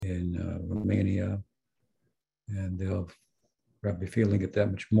Romania, and they'll probably feeling it that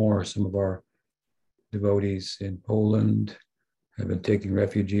much more. Some of our devotees in Poland have been taking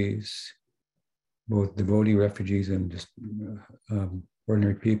refugees, both devotee refugees and just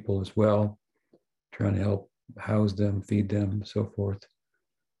ordinary people as well, trying to help house them, feed them, so forth.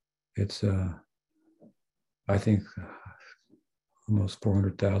 It's, I think, almost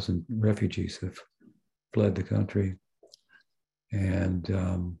 400,000 refugees have fled the country. And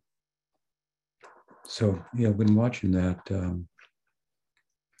so, I've been watching that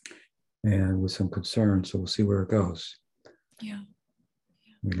and with some concern. So we'll see where it goes. Yeah.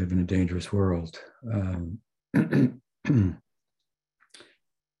 We live in a dangerous world.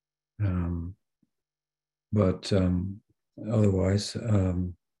 But otherwise,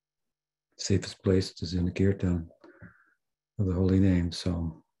 safest place is in the kirtan of the holy name.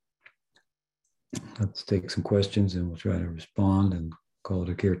 So let's take some questions and we'll try to respond and call it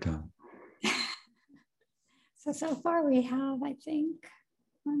a kirtan. So far we have, I think,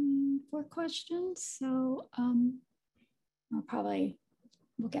 4 questions. So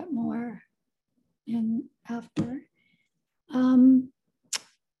we'll get more in after.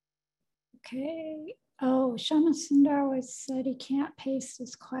 Okay. Oh, Shama Sundar said he can't paste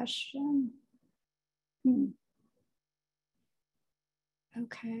his question.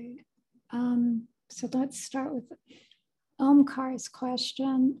 Okay. So let's start with Omkar's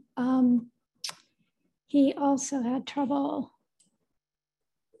question. He also had trouble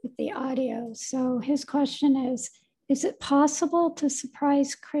with the audio. So his question is it possible to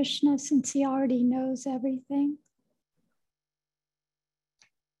surprise Krishna since he already knows everything?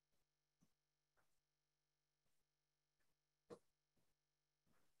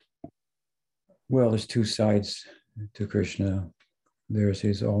 Well, there's 2 sides to Krishna. There's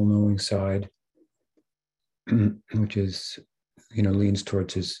his all-knowing side, which is, leans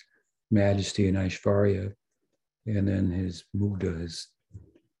towards his majesty and Aishvarya, and then his Mugdha,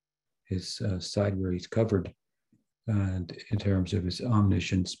 his side where he's covered, and in terms of his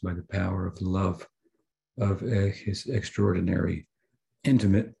omniscience by the power of the love of his extraordinary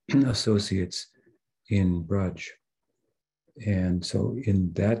intimate associates in Braj. And so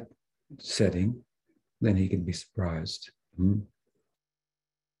in that setting, then he can be surprised.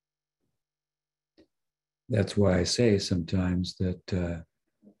 That's why I say sometimes that,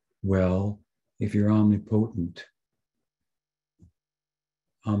 if you're omnipotent,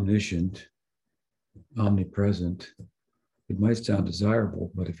 omniscient, omnipresent, it might sound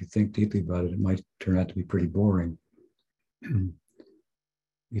desirable, but if you think deeply about it, it might turn out to be pretty boring.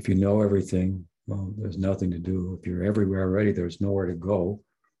 If you know everything, well, there's nothing to do. If you're everywhere already, there's nowhere to go.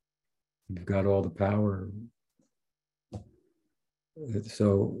 You've got all the power.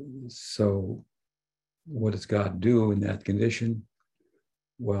 So what does God do in that condition?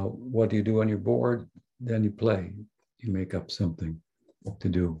 Well, what do you do on your board? Then you play. You make up something to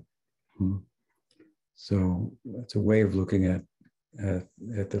do. So it's a way of looking at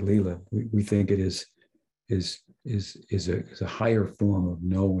the Leela. We think it is a higher form of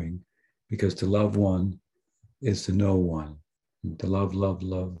knowing, because to love one is to know one. And to love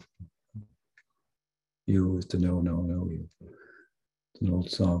you is to know you. It's an old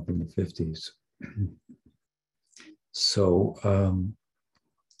song from the 50s. So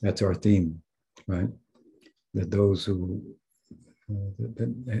that's our theme, right? That those who,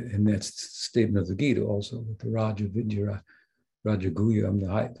 and that's the statement of the Gita also, with the Raja Vidya, Raja Guyam,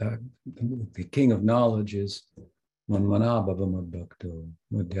 the king of knowledge is Manmanabhava Bhakto,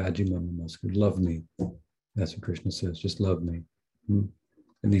 Madhyajimam, love me. That's what Krishna says, just love me.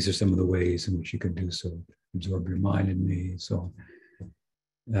 And these are some of the ways in which you can do so. Absorb your mind in me, so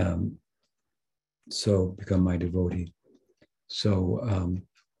become my devotee. So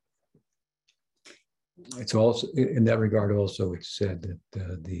it's also, in that regard also, it's said that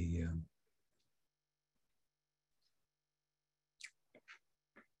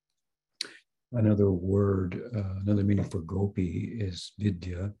another word, another meaning for gopi is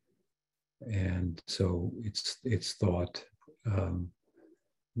vidya. And so it's thought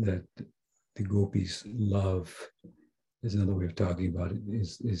that the gopis' love is another way of talking about it,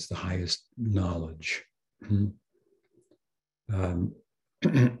 is the highest knowledge.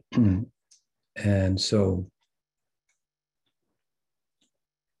 And so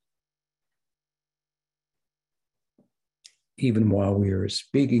even while we are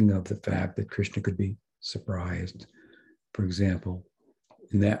speaking of the fact that Krishna could be surprised, for example,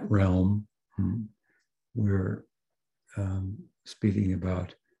 in that realm, we're speaking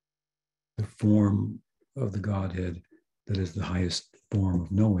about the form of the Godhead that is the highest form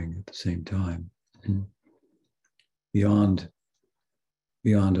of knowing at the same time. Beyond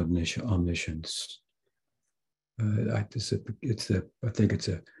beyond omniscience. I think it's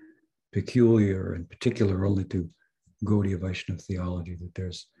a peculiar and particular only to Gaudiya Vaishnava theology that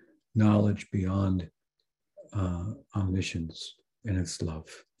there's knowledge beyond omniscience and its love.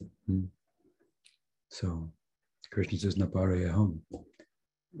 So Krishna says Naparayaham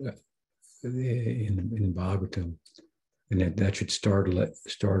in Bhagavatam, and that should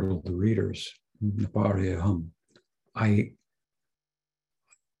startle the readers. Naparayaham.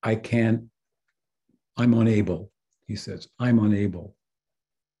 I can't, I'm unable, he says, I'm unable.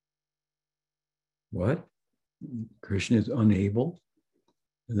 What? Krishna is unable?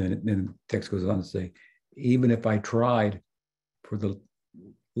 And then the text goes on to say, even if I tried for the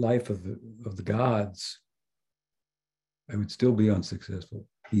life of the gods, I would still be unsuccessful.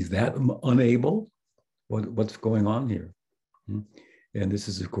 He's that unable? What's going on here? And this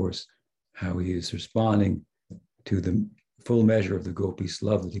is, of course, how he is responding to the full measure of the gopis'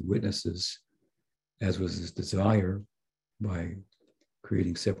 love that he witnesses, as was his desire, by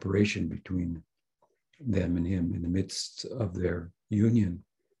creating separation between them and him in the midst of their union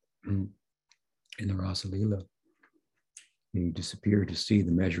in the Rasa Leela. He disappeared to see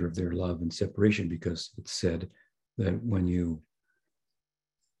the measure of their love and separation, because it's said that when you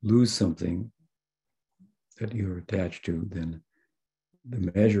lose something that you're attached to, then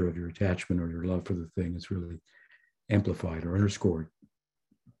the measure of your attachment or your love for the thing is really amplified or underscored.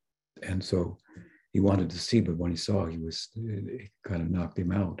 And so he wanted to see, but when he saw, it kind of knocked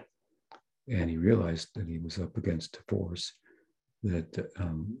him out. And he realized that he was up against a force that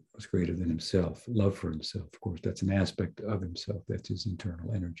was greater than himself, love for himself. Of course, that's an aspect of himself. That's his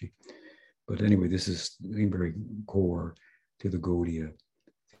internal energy. But anyway, this is very core to the Gaudiya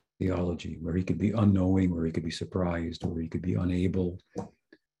theology, where he could be unknowing, where he could be surprised, where he could be unable,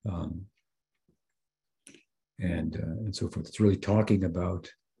 and so forth. It's really talking about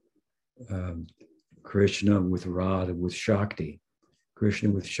Krishna with Radha, with Shakti. Krishna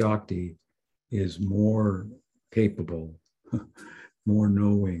with Shakti is more capable, more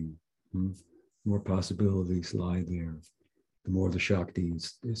knowing, more possibilities lie there. The more the Shakti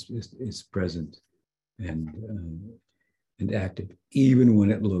is present and active, even when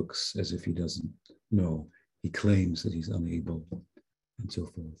it looks as if he doesn't know. He claims that he's unable, and so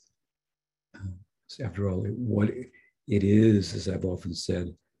forth. So after all, what it is, as I've often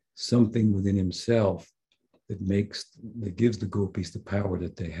said, something within himself that gives the gopis the power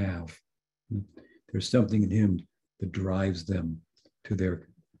that they have. There's something in him that drives them to their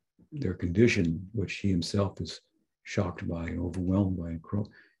condition, which he himself is shocked by and overwhelmed by and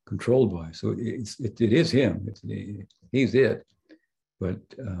controlled by. So it is him. He's it. But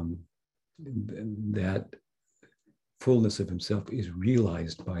that fullness of himself is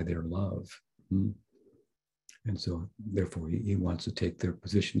realized by their love. And so, therefore, he wants to take their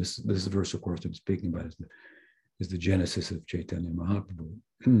position. This is the verse, of course, I'm speaking about, is the genesis of Chaitanya Mahaprabhu.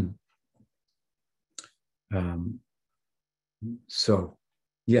 So,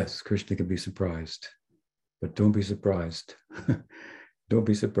 yes, Krishna can be surprised, but don't be surprised. Don't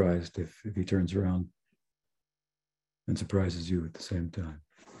be surprised if he turns around and surprises you at the same time.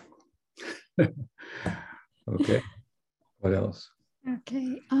 Okay, what else?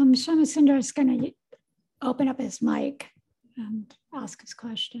 Okay, Shamasundar is going to open up his mic and ask his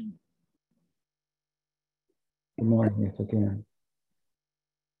question. Good morning, if I can.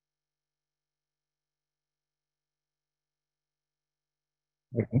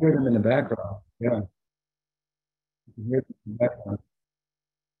 I can hear them in the background. Yeah. I can hear them in the background.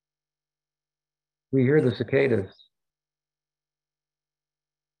 We hear the cicadas.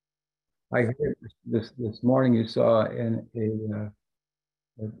 I heard this morning you saw a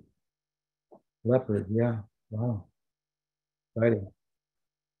leopard. Yeah. Wow. Exciting.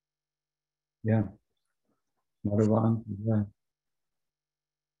 Yeah. Madhavan. Yeah.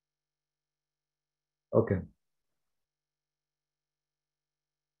 Okay.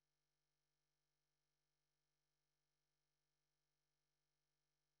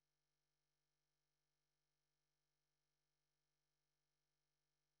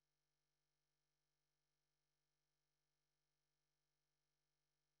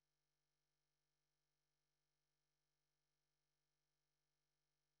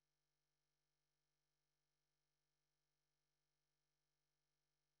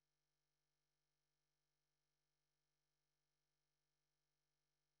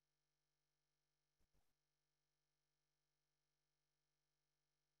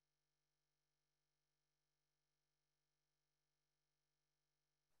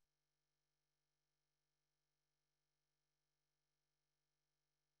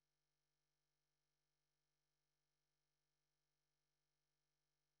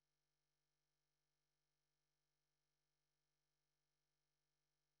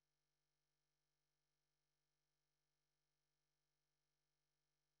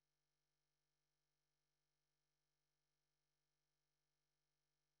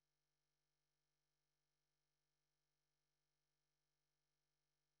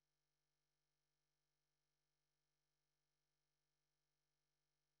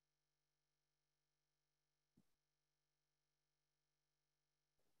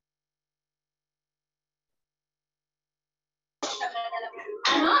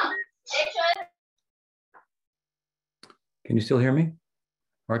 Can you still hear me,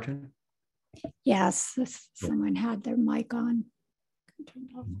 Martin? Yes, someone had their mic on.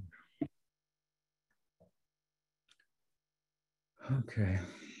 Okay.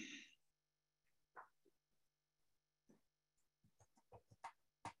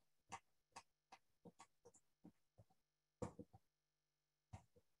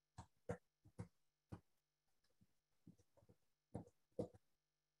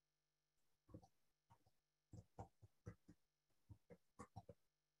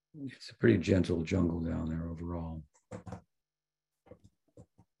 It's a pretty gentle jungle down there overall.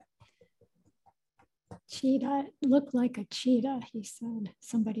 Cheetah looked like a cheetah, he said.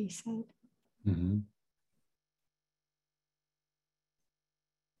 Somebody said. Mm-hmm.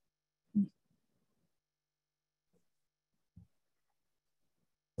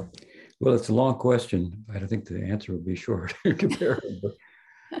 Well, it's a long question. I don't think the answer will be short compared.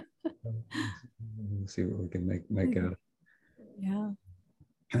 We'll see what we can make out. Yeah.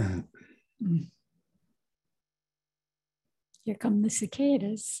 Here come the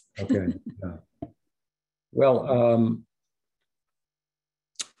cicadas. Okay. Yeah. Well,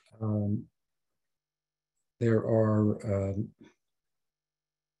 there are I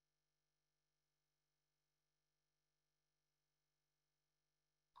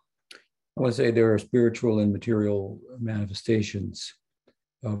want to say there are spiritual and material manifestations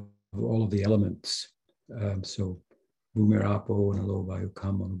of all of the elements. So, Bhumirapo and Alovayu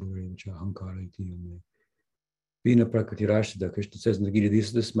Kamana which are Hankara Iti. Vina Prakriti Rashida, Krishna says in the Gita,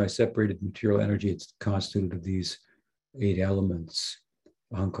 this is my separated material energy. It's constituted of these 8 elements.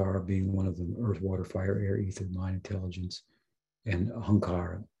 Ahankara being one of them, earth, water, fire, air, ether, mind, intelligence, and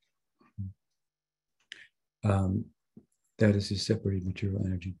Ahankara. That is his separated material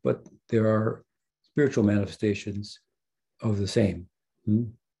energy. But there are spiritual manifestations of the same.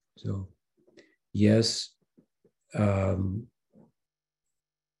 So, yes,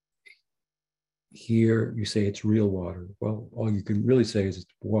 here you say it's real water. Well, all you can really say is it's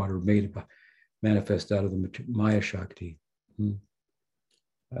water made manifest out of the Maya Shakti.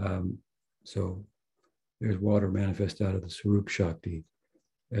 So there's water manifest out of the Swarup Shakti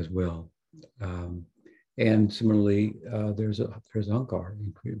as well. And similarly, there's Ahankar.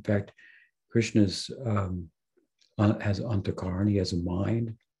 In fact, Krishna's has Antakar, and he has a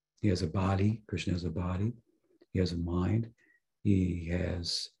mind. He has a body. Krishna has a body. He has a mind. He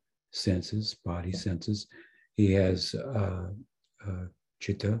has senses, body senses. He has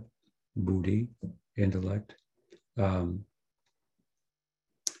chitta, buddhi, intellect, and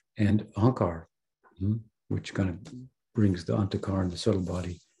Ahankar, which kind of brings the Antakar and the subtle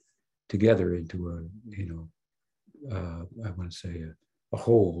body together into I want to say a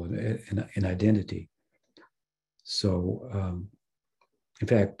whole, an identity. So, in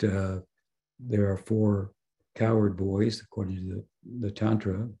fact, there are 4 coward boys, according to the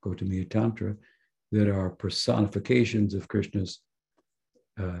Tantra, Gautamiya Tantra, that are personifications of Krishna's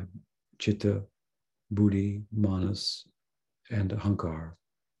Chitta, Buddhi, Manas, and Ahankar.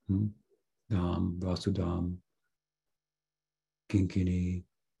 Dham, Vasudham, Kinkini,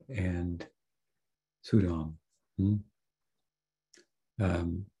 and Sudham.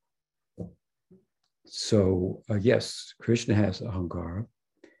 So, yes, Krishna has Ahankara.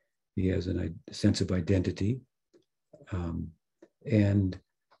 He has a sense of identity, and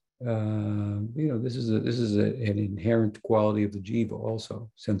this is an inherent quality of the jiva also,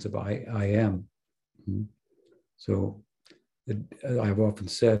 sense of I am. So, I've often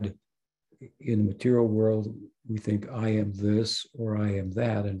said, in the material world, we think I am this or I am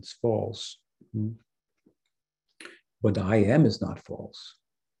that, and it's false. But the I am is not false.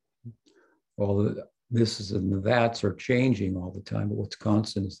 All the this and the that's are changing all the time, but what's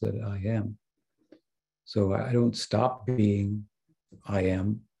constant is that I am. So I don't stop being I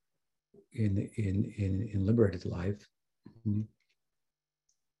am in liberated life.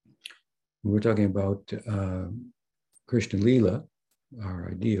 We're talking about Krishna Lila, our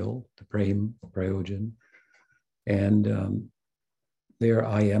ideal, the Prem, Prayojan, and there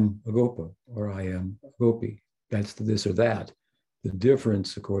I am a Gopa or I am a Gopi. That's the this or that. The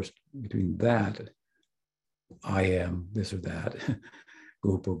difference, of course, between that I am this or that,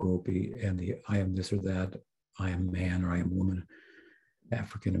 Gopa, Gopi, and the I am this or that, I am man or I am woman,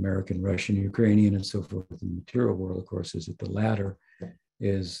 African American, Russian, Ukrainian, and so forth. In the material world, of course, is that the latter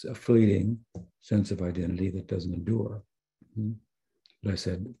is a fleeting sense of identity that doesn't endure. But I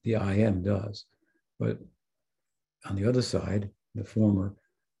said the I am does. But on the other side, the former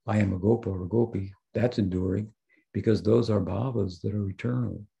I am a Gopa or a Gopi, that's enduring because those are bhavas that are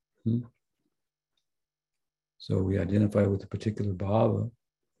eternal. So we identify with a particular bhava,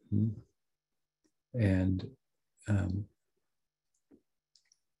 and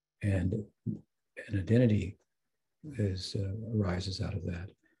and an identity arises out of that.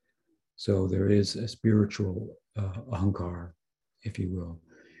 So there is a spiritual ahankar, if you will.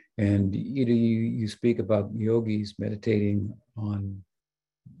 And you speak about yogis meditating on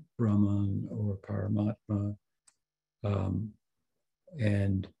Brahman or Paramatma,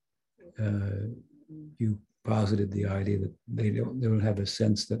 and you posited the idea that they don't have a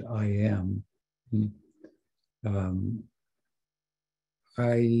sense that I am.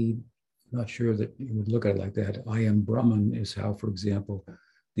 I'm not sure that you would look at it like that. I am Brahman is how, for example,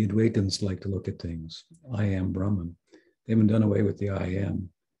 the Advaitins like to look at things. I am Brahman. They haven't done away with the I am.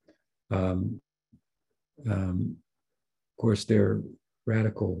 Of course, they're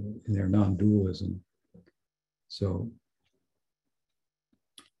radical in their non-dualism. So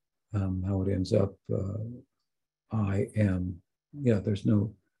how it ends up, I am, yeah, there's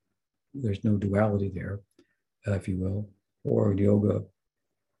no duality there, if you will. Or yoga,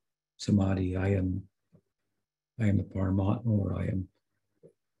 samadhi, I am the Paramatma, or I am,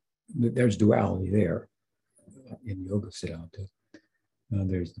 there's duality there in yoga siddhanta.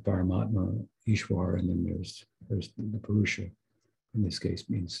 There's the Paramatma, Ishwar, and then there's the Purusha. In this case,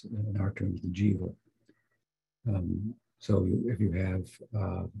 means in our terms the jiva. So if you have,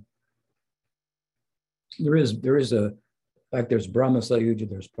 there is a, like there's Brahma Sayuja,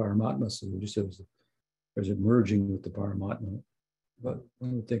 there's Paramatma Sayuja, so there's a merging with the Paramatma. But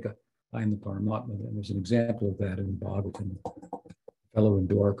when we think I am the Paramatma, then there's an example of that in Bhagavatam. A fellow in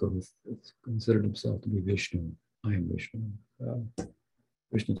Dwarka who considered himself to be Vishnu. I am Vishnu.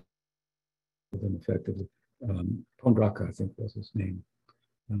 Vishnu, then effectively, Pondraka, I think was his name.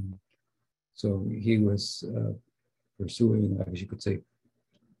 So he was pursuing, I guess you could say,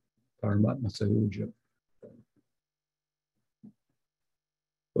 Paramatma Sayuja.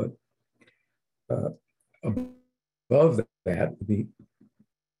 But above that would be,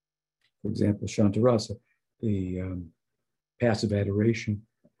 for example, Shantarasa, the passive adoration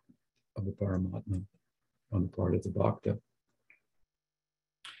of the Paramatma on the part of the Bhakta.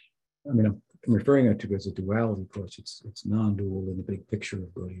 I mean, I'm referring to it as a duality, of course. It's non-dual in the big picture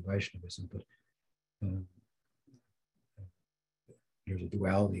of Gaudiya Vaishnavism, but there's a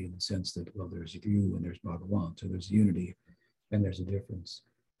duality in the sense that, well, there's you and there's Bhagavan, so there's unity and there's a difference.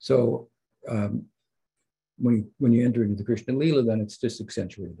 So when you enter into the Krishna Lila, then it's just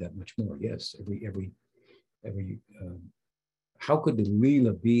accentuated that much more. Yes, every how could the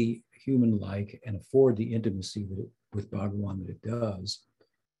Lila be human-like and afford the intimacy with Bhagavan that it does,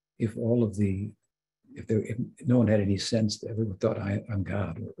 if all of the if no one had any sense that everyone thought I'm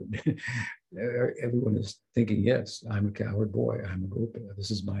God, everyone is thinking, yes, I'm a cowherd boy, I'm a gopa,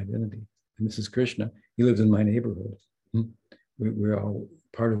 this is my identity, and this is Krishna. He lives in my neighborhood. We're all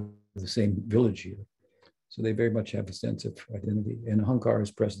part of the same village here. So they very much have a sense of identity, and Ahankara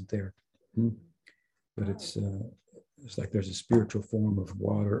is present there. But it's like there's a spiritual form of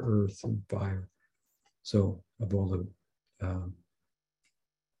water, earth, and fire. So of all the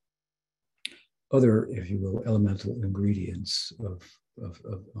other, if you will, elemental ingredients on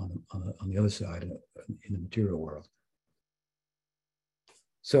the other side in the material world.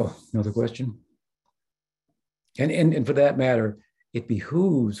 So another question. And for that matter, it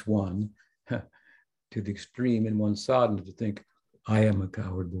behooves one to the extreme in one sadhana to think, I am a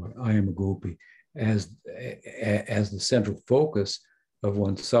cowherd boy, I am a gopi, as the central focus of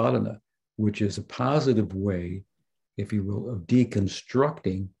one's sadhana, which is a positive way, if you will, of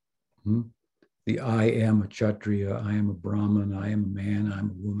deconstructing the I am a Kshatriya, I am a Brahmin, I am a man,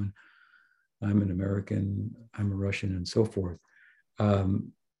 I'm a woman, I'm an American, I'm a Russian, and so forth.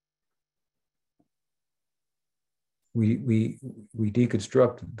 We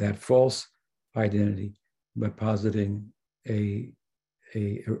deconstruct that false identity by positing a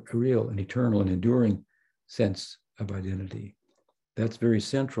real, an eternal, and enduring sense of identity. That's very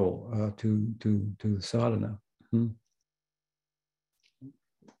central to the sadhana.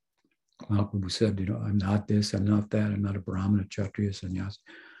 Mahaprabhu said, I'm not this, I'm not that, I'm not a Brahmana, Kshatriya, sannyas.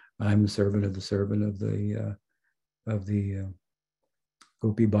 I'm the servant of the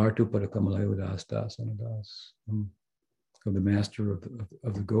Gopi Bhartu Parakamalayo Das Das Anadas, of the master of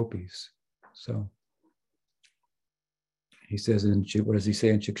the gopis. So he says what does he say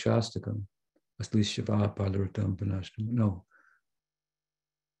in Shikshastakam? Asli Shiva Palartam Panashtam. No.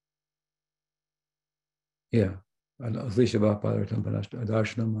 Yeah. Asli Shiva Palartam Panashtam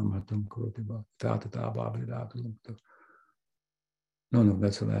Adarsham Amatam Kurotiba Tatata Babhidatulam. No,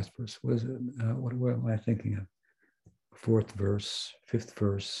 that's the last verse. What is it? What am I thinking of? Fourth verse, fifth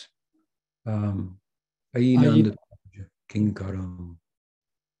verse. Ayinanda Kinkaram.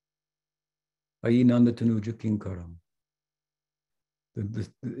 Ayinanda Tanuja Kinkaram.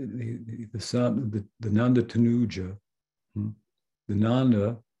 the son, the Nanda Tanuja, the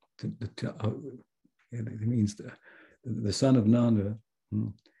Nanda, it means the son of Nanda.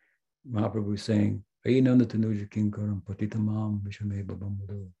 Mahaprabhu is saying, Nanda Tanuja Kinkaram Patitamam Vishame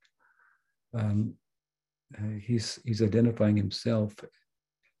Babamadu. He's identifying himself.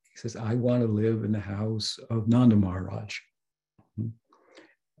 He says, I want to live in the house of Nanda Maharaj,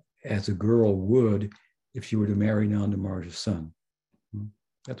 as a girl would if she were to marry Nanda Maharaj's son.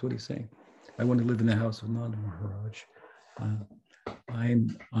 That's what he's saying. I want to live in the house of Nanda Maharaj.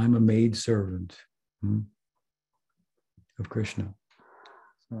 I'm a maid servant of Krishna.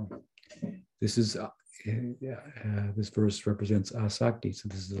 So this is this verse represents asakti. So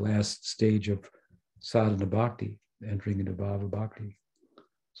this is the last stage of sadhana bhakti, entering into bhava bhakti.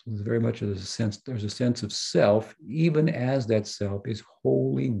 So there's very much there's a sense of self, even as that self is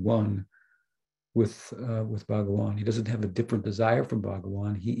wholly one with Bhagawan. He doesn't have a different desire from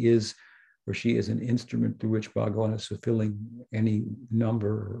Bhagawan. He is, or she is, an instrument through which Bhagawan is fulfilling any number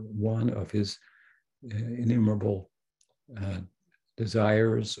or one of his innumerable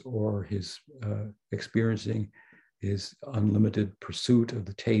desires, or his experiencing his unlimited pursuit of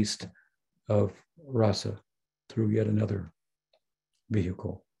the taste of rasa through yet another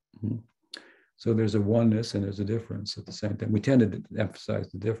vehicle. So there's a oneness and there's a difference at the same time. We tend to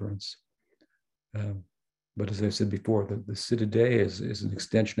emphasize the difference. But as I said before, the Siddha is an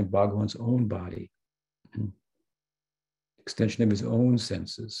extension of Bhagavan's own body, extension of his own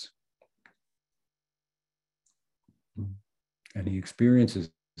senses. And he experiences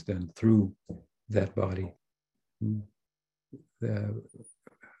then through that body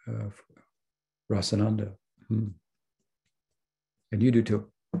Rasananda. And you do too.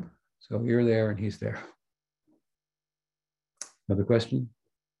 So you're there and he's there. Another question?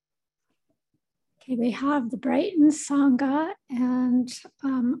 Okay, we have the Brighton Sangha, and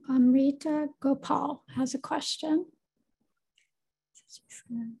Amrita Gopal has a question.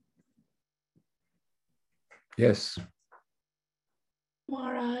 Yes.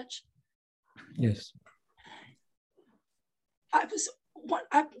 Maharaj. Yes. I'm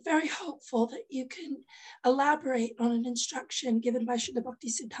very hopeful that you can elaborate on an instruction given by Srila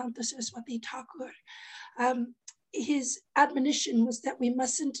Bhaktisiddhanta Saraswati Thakur. His admonition was that we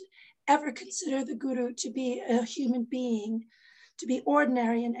mustn't ever consider the Guru to be a human being, to be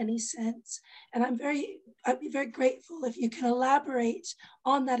ordinary in any sense. And I'd be very grateful if you can elaborate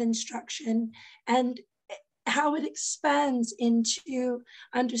on that instruction and how it expands into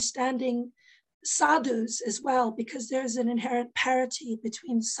understanding sadhus as well, because there's an inherent parity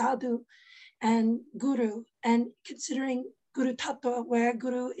between sadhu and guru, and considering Guru Tattva, where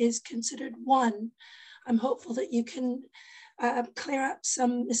Guru is considered one. I'm hopeful that you can clear up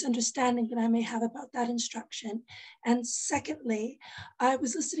some misunderstanding that I may have about that instruction. And secondly, I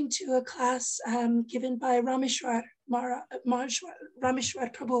was listening to a class given by Rameshwar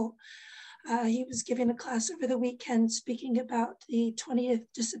Prabhu. He was giving a class over the weekend speaking about the 20th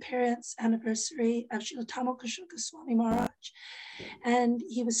disappearance anniversary of Srila Tamalkrishna Goswami Maharaj. And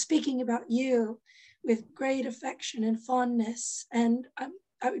he was speaking about you with great affection and fondness. And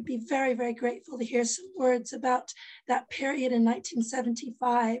I would be very, very grateful to hear some words about that period in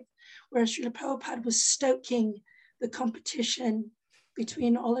 1975, where Srila Prabhupada was stoking the competition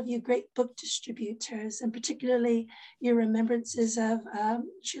between all of you great book distributors, and particularly your remembrances of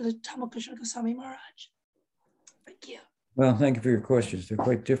Srila Tamalkrishna Goswami Maharaj. Thank you. Well, thank you for your questions. They're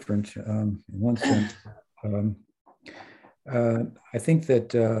quite different in one sense. I think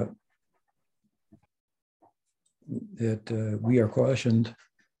that we are cautioned,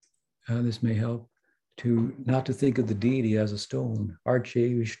 this may help, to not to think of the deity as a stone.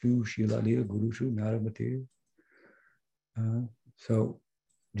 Arche Vishnu Shilaliya Gurushu Naramate. So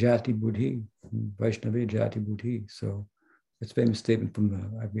Jati Buddhi, Vaishnava Jati Buddhi. So it's a famous statement from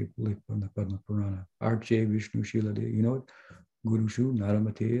I believe from the Padma Purana. Arche Vishnu Shilaliya, you know it? Gurushu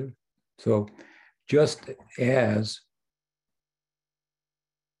Naramate. So just as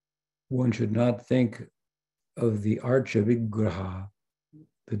one should not think of the Archa Vigraha,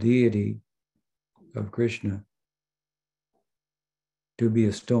 the deity of Krishna, to be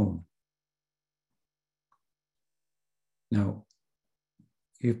a stone. Now,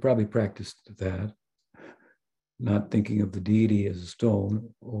 you've probably practiced that, not thinking of the deity as a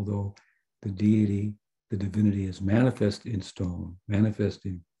stone, although the deity, the divinity is manifest in stone, manifest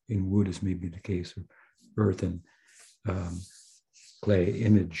in wood, as may be the case, or earth and clay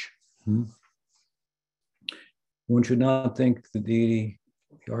image. One should not think the deity,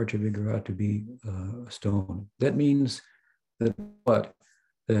 the Archa Vigraha, to be a stone. That means that what?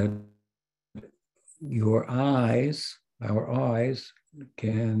 That your eyes, our eyes,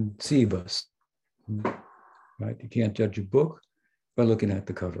 can deceive us, right? You can't judge a book by looking at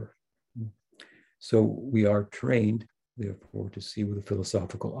the cover. So we are trained, therefore, to see with a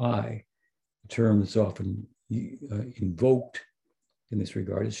philosophical eye. The term that's often invoked in this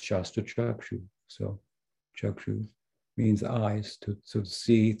regard is Shastra Chakshu. So Chakshu means eyes, to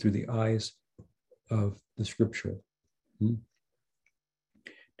see through the eyes of the scripture.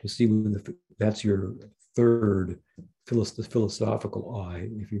 To see with that's your third philosophical eye,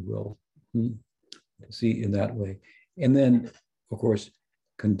 if you will, to see in that way. And then, of course,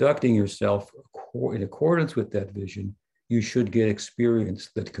 conducting yourself in accordance with that vision, you should get experience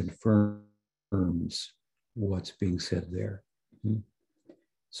that confirms what's being said there.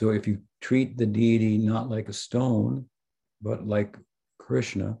 So if you treat the deity not like a stone, but like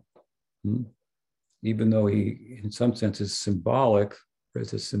Krishna, even though he, in some sense, is symbolic,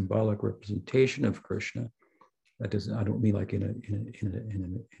 as a symbolic representation of Krishna, that doesn't, I don't mean like in an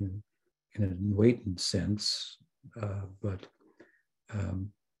enlightened sense, but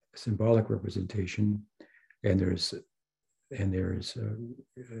symbolic representation, and there's there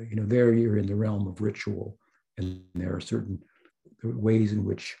you're in the realm of ritual, and there are certain ways in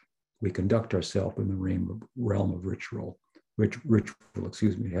which we conduct ourselves in the realm of ritual. Ritual,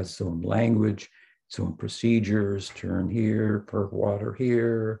 has its own language, its own procedures. Turn here, pour water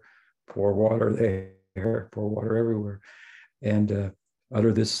here, pour water there, pour water everywhere, and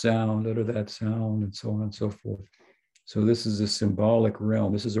utter this sound, utter that sound, and so on and so forth. So this is a symbolic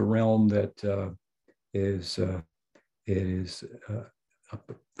realm. This is a realm that is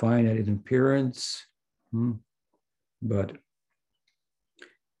finite in appearance, but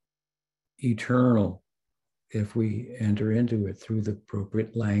eternal if we enter into it through the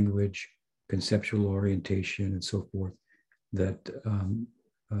appropriate language, conceptual orientation, and so forth that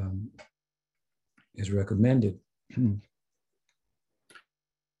is recommended.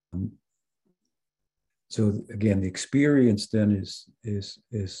 So again, the experience then is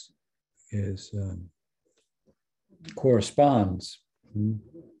corresponds.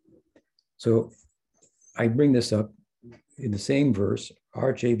 So I bring this up in the same verse,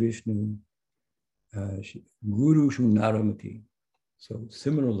 Arche Vishnu Guru Shunaramati. So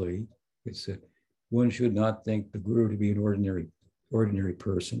similarly, it said, one should not think the guru to be an ordinary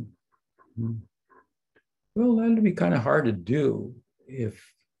person. Well, that would be kind of hard to do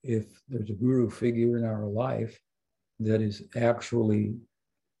if there's a guru figure in our life that is actually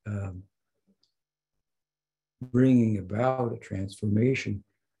bringing about a transformation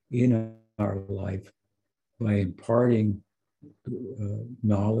in our life by imparting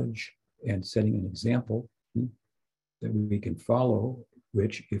knowledge and setting an example that we can follow,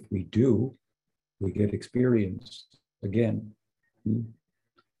 which if we do, we get experience again.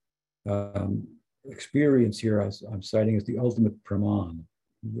 Experience here I'm citing as the ultimate praman,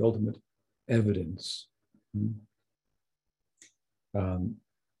 the ultimate evidence.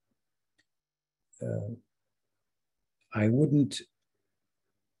 I would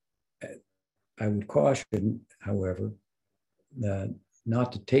caution, however, that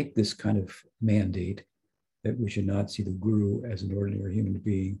not to take this kind of mandate, that we should not see the guru as an ordinary human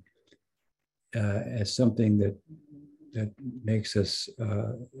being, as something that makes us,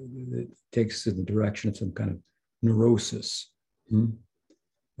 that takes us in the direction of some kind of neurosis.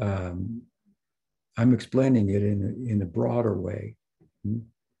 I'm explaining it in a broader way.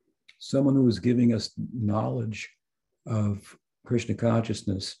 Someone who is giving us knowledge of Krishna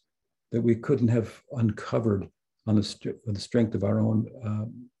consciousness that we couldn't have uncovered on the strength of our own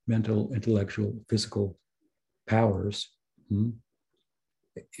mental, intellectual, physical powers,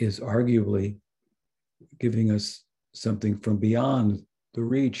 is arguably giving us something from beyond the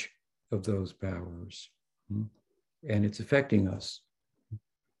reach of those powers. And it's affecting us.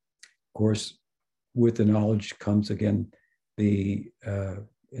 Of course, with the knowledge comes again the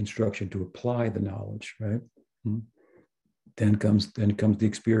instruction to apply the knowledge, right? Then comes the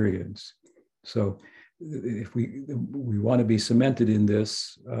experience. So if we want to be cemented in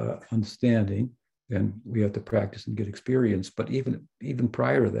this understanding, then we have to practice and get experience. But even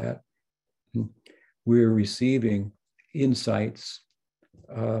prior to that, we're receiving insights.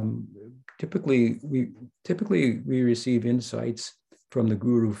 Typically we receive insights from the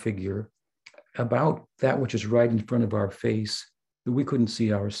guru figure about that which is right in front of our face that we couldn't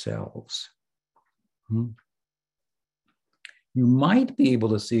see ourselves. You might be able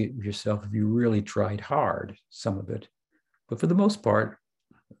to see it yourself if you really tried hard, some of it, but for the most part,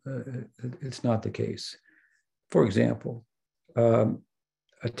 it's not the case. For example,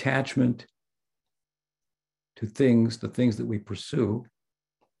 attachment to things, the things that we pursue,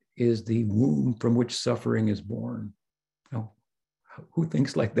 is the womb from which suffering is born. Now, Who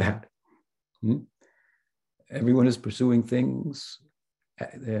thinks like that? Everyone is pursuing things,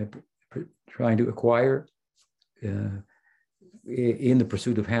 trying to acquire in the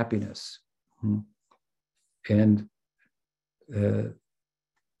pursuit of happiness. And the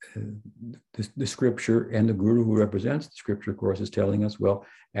scripture and the guru who represents the scripture, of course, is telling us, well,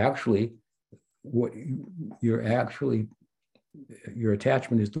 actually, what your attachment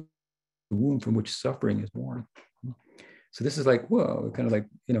is the womb from which suffering is born. So this is like, whoa, kind of like,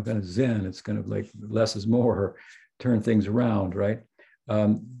 kind of Zen. It's kind of like less is more, or turn things around, right?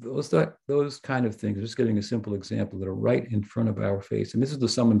 Those kind of things, just getting a simple example that are right in front of our face. And this is the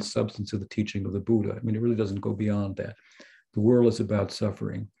sum and substance of the teaching of the Buddha. I mean, it really doesn't go beyond that. The world is about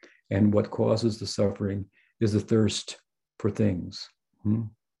suffering. And what causes the suffering is the thirst for things.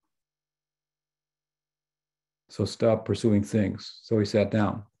 So stop pursuing things. So he sat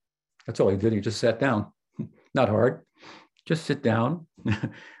down. That's all he did. He just sat down. Not hard. Just sit down.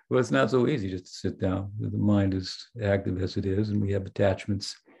 Well, it's not so easy just to sit down. The mind is active as it is, and we have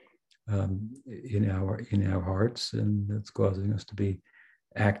attachments in our hearts, and that's causing us to be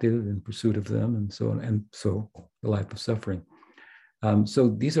active in pursuit of them, and so on. And so the life of suffering. So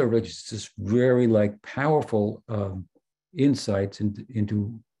these are just very powerful insights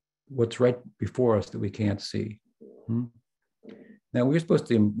into what's right before us that we can't see. Now we're supposed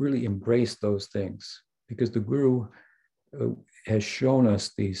to really embrace those things, because the Guru has shown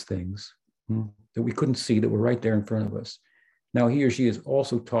us these things that we couldn't see, that were right there in front of us. Now he or she is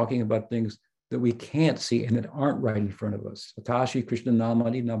also talking about things that we can't see and that aren't right in front of us. Atashi Krishna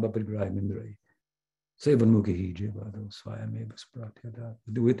Namani Nabhapadgrahimindrai. Sevanmukhi Jivado Swayameva Spratyada.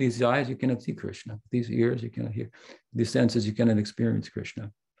 With these eyes, you cannot see Krishna. With these ears, you cannot hear. With these senses, you cannot experience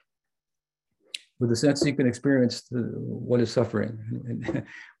Krishna. With the senses, you can experience what is suffering and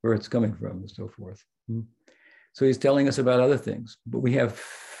where it's coming from, and so forth. So he's telling us about other things, but we have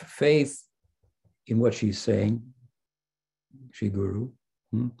faith in what she's saying, Shri Guru,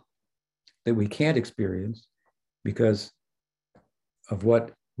 that we can't experience because of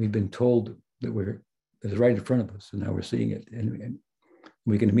what we've been told that is right in front of us, and now we're seeing it, and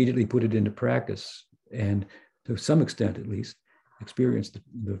we can immediately put it into practice, and to some extent, at least, experience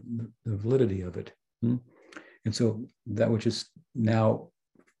the validity of it. And so that which is now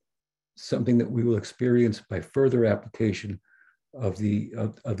something that we will experience by further application of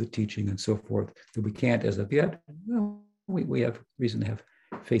the teaching and so forth, that we can't as of yet, well, we have reason to have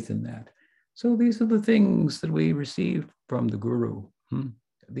faith in that. So these are the things that we received from the Guru.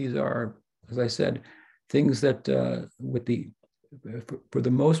 These are, as I said, things that for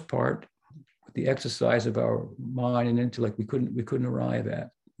the most part, with the exercise of our mind and intellect, we couldn't arrive at.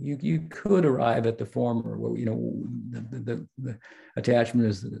 You could arrive at the former, the attachment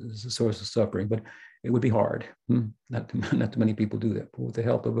is the source of suffering, but it would be hard. Not too many people do that. But with the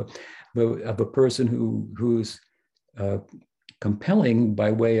help of a person who's compelling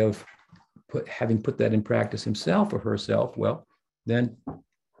by way of having put that in practice himself or herself, well, then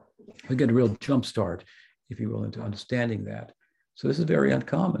we get a real jump start, if you will, into understanding that. So this is very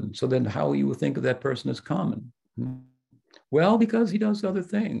uncommon. So then how you will think of that person as common? Well, because he does other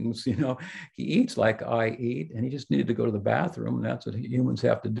things, he eats like I eat, and he just needed to go to the bathroom, and that's what humans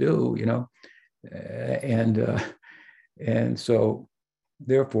have to do, and so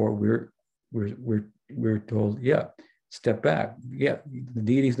therefore we're told, yeah, step back. Yeah, the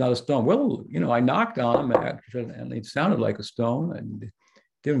deity's not a stone. Well, I knocked on him and it sounded like a stone, and it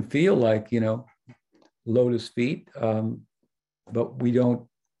didn't feel like, lotus feet, but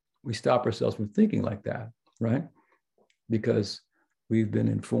we stop ourselves from thinking like that, right? Because we've been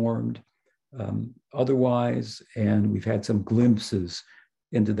informed otherwise, and we've had some glimpses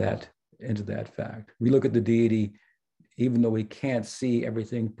into that fact. We look at the deity, even though we can't see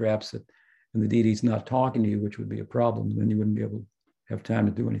everything, perhaps, and the deity's not talking to you, which would be a problem. Then you wouldn't be able to have time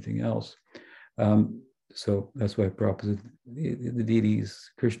to do anything else. So that's why Prabhupada said the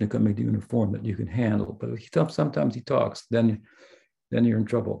deity's Krishna coming to you in a form that you can handle. But sometimes he talks, then you're in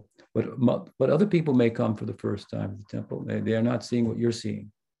trouble. But other people may come for the first time to the temple. They are not seeing what you're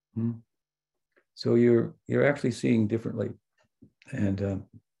seeing. So you're actually seeing differently, and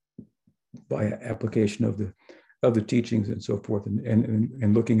by application of the teachings and so forth,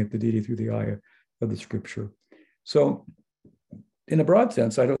 and looking at the deity through the eye of the scripture. So in a broad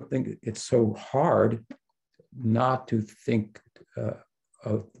sense, I don't think it's so hard not to think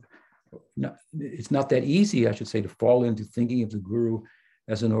it's not that easy, I should say, to fall into thinking of the Guru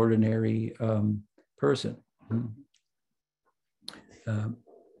as an ordinary person.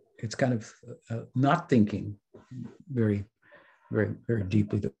 It's kind of not thinking very, very, very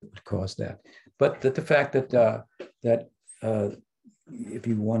deeply that would cause that. But the fact that if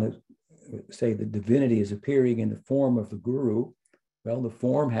you want to say the divinity is appearing in the form of the guru, well, the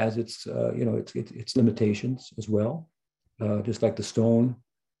form has its, its limitations as well. Just like the stone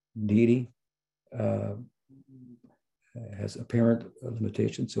deity has apparent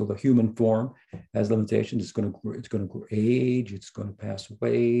limitations. So the human form has limitations. It's going to age. It's going to pass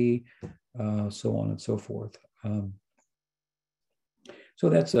away, so on and so forth. So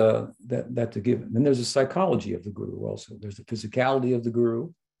that's a given. Then there's a psychology of the guru also. There's the physicality of the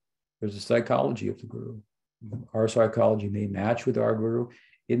guru. There's a psychology of the guru. Our psychology may match with our guru.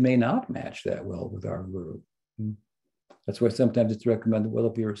 It may not match that well with our guru. That's why sometimes it's recommended, well,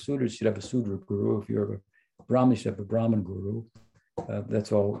 if you're a Sudra, you should have a Sudra guru. If you're a Brahmin, you should have a Brahmin guru.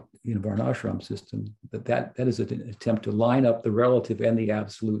 That's all Varnashram system. That is an attempt to line up the relative and the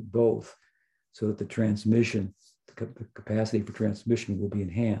absolute both, so that the transmission, the capacity for transmission will be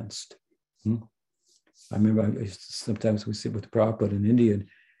enhanced. I remember sometimes we sit with Prabhupada in India,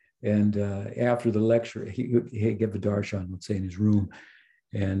 and after the lecture, he gave a darshan, let's say, in his room,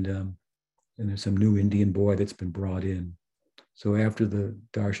 and there's some new Indian boy that's been brought in. So after the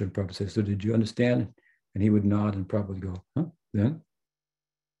darshan, Prabhupada says, so did you understand? And he would nod, and Prabhupada would go, huh, then?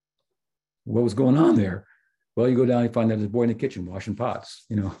 What was going on there? Well, you go down and find that there's a boy in the kitchen washing pots,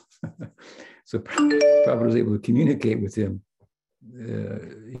 So Prabhupada was able to communicate with him,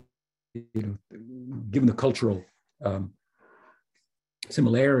 given the cultural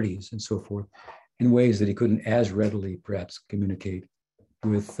similarities and so forth, in ways that he couldn't as readily perhaps communicate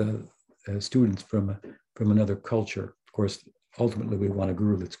with students from another culture. Of course, ultimately we want a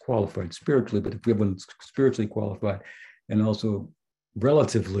guru that's qualified spiritually, but if we have one that's spiritually qualified and also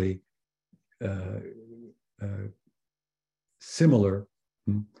relatively similar,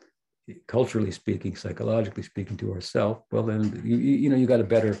 culturally speaking, psychologically speaking, to ourselves, well, then you got a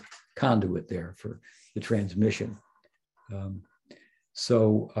better conduit there for the transmission. And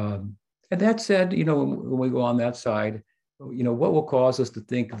that said, when we go on that side, what will cause us to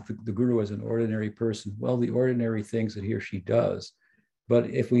think of the guru as an ordinary person? Well, the ordinary things that he or she does. But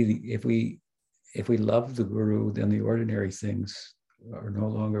if we love the guru, then the ordinary things are no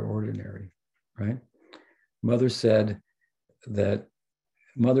longer ordinary, right? Mother said that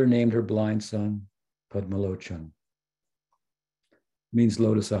mother named her blind son Padmalochan. Means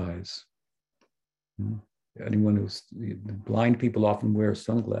lotus eyes. Anyone who's blind people often wear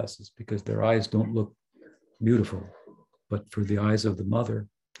sunglasses because their eyes don't look beautiful. But for the eyes of the mother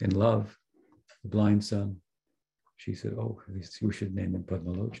in love, the blind son, she said, oh, we should name him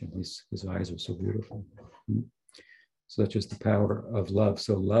Padmalochan. His eyes are so beautiful. So that's just the power of love.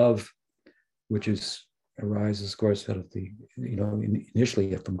 So love, which arises, of course, out of the,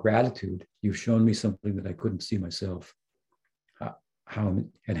 initially from gratitude. You've shown me something that I couldn't see myself.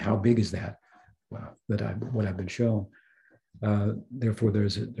 How big is that? What I've been shown. Therefore,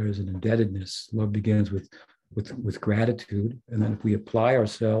 there's an indebtedness. Love begins with gratitude, and then if we apply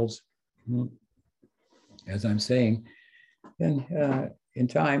ourselves, as I'm saying, then in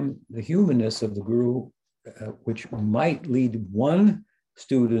time, the humanness of the guru, which might lead one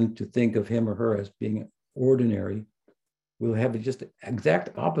student to think of him or her as being ordinary, will have just the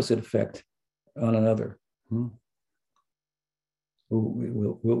exact opposite effect on another.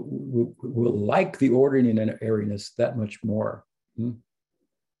 We'll like the ordinariness that much more.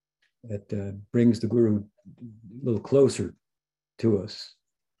 That brings the guru a little closer to us,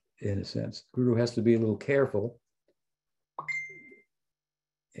 in a sense. The guru has to be a little careful.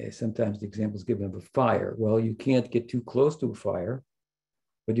 Sometimes the example is given of a fire. Well, you can't get too close to a fire,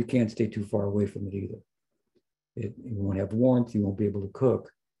 but you can't stay too far away from it either. You won't have warmth, you won't be able to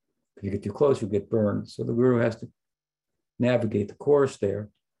cook. If you get too close, you'll get burned. So the guru has to navigate the course there.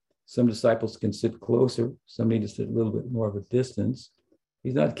 Some disciples can sit closer, some need to sit a little bit more of a distance.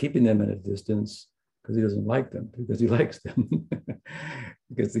 He's not keeping them at a distance because he doesn't like them, because he likes them.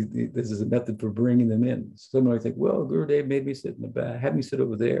 Because this is a method for bringing them in. Someone might think, well, Gurudev made me sit in the back, had me sit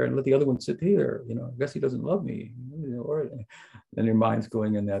over there and let the other one sit here. I guess he doesn't love me. Or then your mind's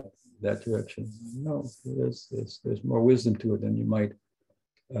going in that direction. No, there's more wisdom to it than you might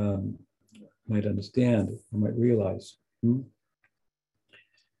understand or might realize.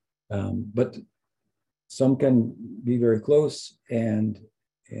 But some can be very close, and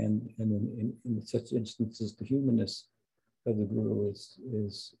in such instances, the humanness of the guru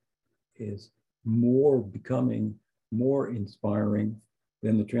is becoming more inspiring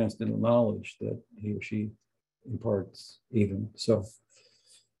than the transcendental knowledge that he or she imparts. Even so,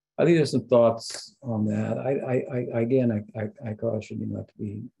 I think there's some thoughts on that. I caution you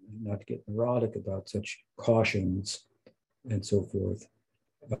not to get neurotic about such cautions and so forth.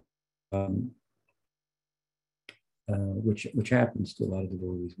 which happens to a lot of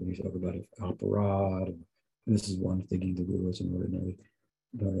devotees when you talk about aparad. And this is one thinking the guru is an ordinary,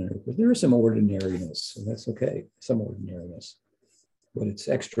 but there is some ordinariness, and that's okay, some ordinariness, but it's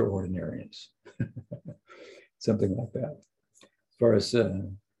extraordinariness, something like that. As far as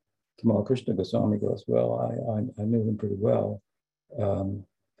Tamal Krishna Goswami goes, well, I knew him pretty well.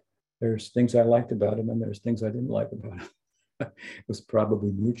 There's things I liked about him, and there's things I didn't like about him. It was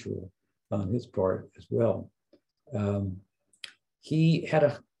probably mutual on his part as well. He had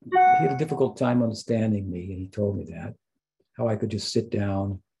a difficult time understanding me, and he told me that, how I could just sit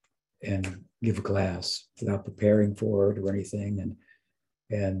down and give a class without preparing for it or anything.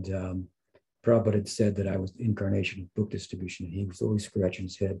 And Prabhupada had said that I was the incarnation of book distribution, and he was always scratching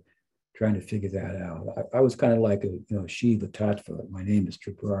his head trying to figure that out. I was kind of like a Shiva Tattva. My name is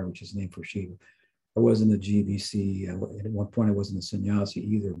Tripurari, which is the name for Shiva. I wasn't a GBC. At one point, I wasn't a sannyasi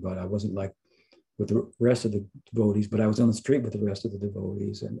either, but I wasn't like with the rest of the devotees, but I was on the street with the rest of the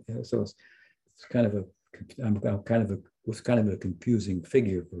devotees. And so it's kind of was kind of a confusing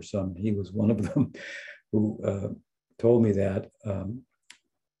figure for some. He was one of them who told me that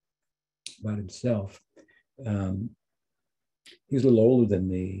about himself. He was a little older than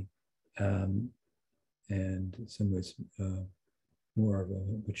me, and in some ways more of a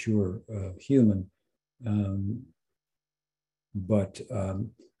mature human.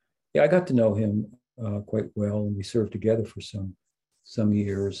 Yeah, I got to know him quite well, and we served together for some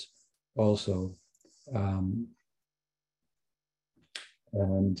years also.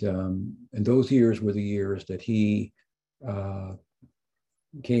 And those years were the years that he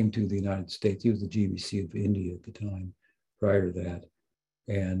came to the United States. He was the GBC of India at the time, prior to that.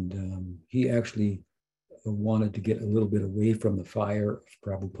 And he actually wanted to get a little bit away from the fire of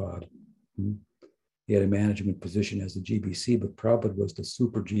Prabhupada. He had a management position as the GBC, but Prabhupada was the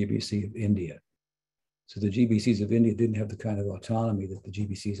super GBC of India. So the GBCs of India didn't have the kind of autonomy that the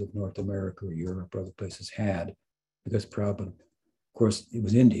GBCs of North America or Europe or other places had, because Prabhupada, of course, it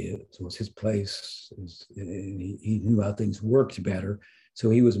was India, so it was his place, and he knew how things worked better. So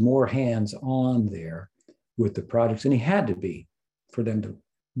he was more hands-on there with the projects, and he had to be for them to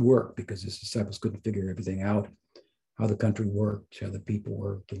work, because his disciples couldn't figure everything out, how the country worked, how the people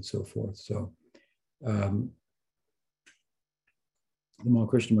worked, and so forth. So Tamal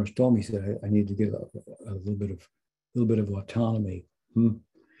Krishna Maharaj told me, he said, I need to get a little bit of autonomy. And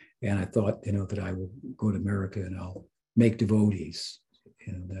I thought, that I will go to America and I'll make devotees.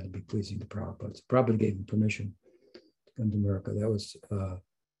 That'll be pleasing to Prabhupada. So Prabhupada gave him permission to come to America. That was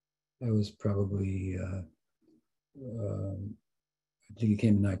probably, I think he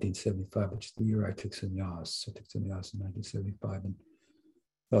came in 1975, which is the year I took sannyas. I took sannyas in 1975. And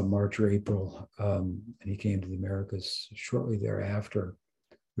March or April, and he came to the Americas shortly thereafter,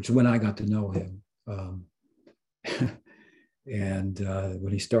 which is when I got to know him. And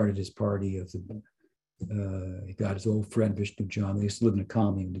when he started his party of he got his old friend Vishnu John. They used to live in a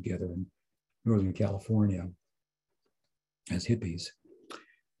commune together in Northern California as hippies,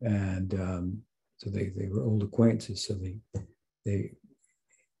 and so they were old acquaintances. So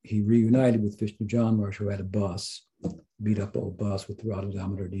he reunited with Vishnu John Maharaj, who had a bus, beat up old bus with the Radha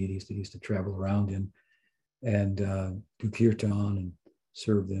Damodar deities that he used to travel around in, and do kirtan and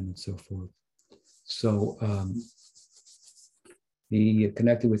serve them and so forth. So he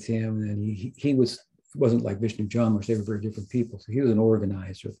connected with him, and he wasn't like Vishnu John Maharaj. They were very different people. So he was an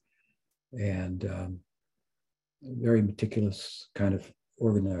organizer, and very meticulous kind of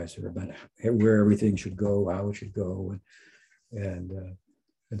organizer about where everything should go, how it should go, and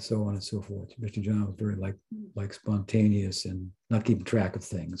so on and so forth. Mr. John was very like spontaneous and not keeping track of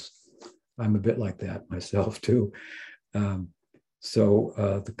things. I'm a bit like that myself too. So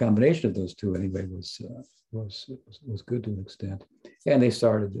the combination of those two anyway was good to an extent. And they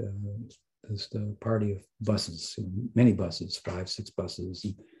started this party of buses, many buses, 5, 6 buses,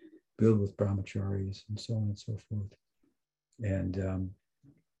 and filled with brahmacharis and so on and so forth. And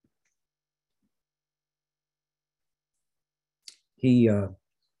he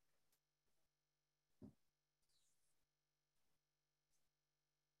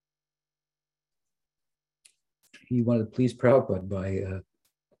wanted to please Prabhupada by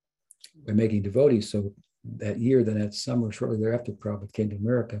making devotees. So that summer, shortly thereafter, Prabhupada came to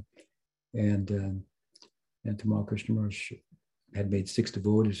America, and Tamal Krishna Maharaj had made 6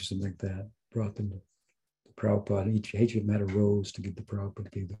 devotees or something like that, brought them to Prabhupada. Each of them had a rose to give to Prabhupada,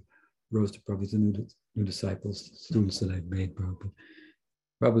 gave the rose to Prabhupada, the new disciples, students that I'd made Prabhupada.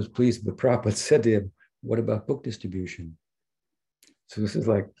 Prabhupada was pleased, but Prabhupada said to him, "What about book distribution?" So this is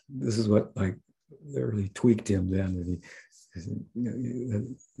what really tweaked him then.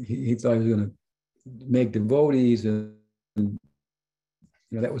 And he thought he was going to make devotees, and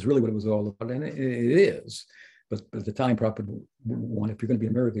that was really what it was all about, and it is. But at the time, Prabhupada wanted, if you're going to be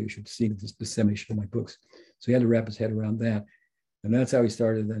in America, you should see this dissemination of my books. So he had to wrap his head around that, and that's how he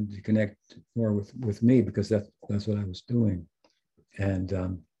started then to connect more with me, because that's what I was doing. And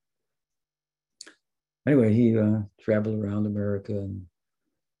anyway, he traveled around America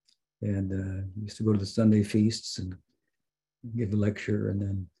and used to go to the Sunday feasts and give a lecture,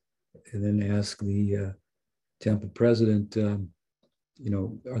 and then ask the temple president, are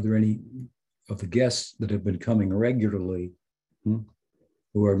there any of the guests that have been coming regularly who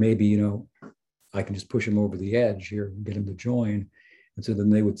are maybe, I can just push them over the edge here and get them to join. And so then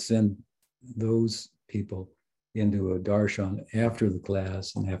they would send those people into a darshan after the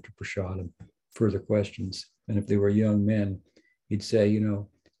class and after prasadam, further questions. And if they were young men, he'd say,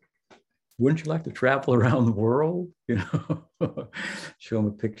 wouldn't you like to travel around the world? Show them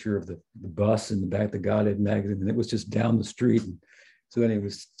a picture of the bus in the back of the Godhead magazine, and it was just down the street. And so then he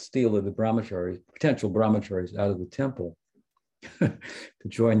was stealing the brahmacharis, potential brahmacharis, out of the temple to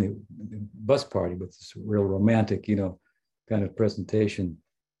join the bus party with this real romantic, kind of presentation.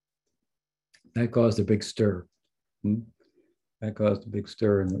 That caused a big stir. That caused a big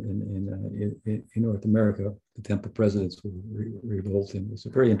stir in North America. The temple presidents were revolting. It's a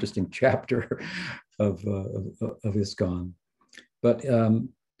very interesting chapter of ISKCON. But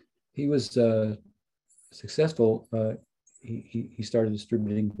he was successful. He started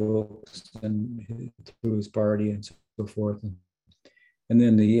distributing books and through his party and so forth. And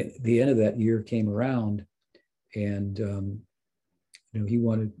then the end of that year came around, and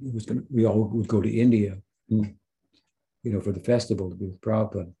we all would go to India, for the festival to be with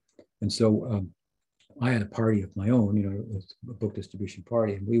Prabhupada. And so I had a party of my own, it was a book distribution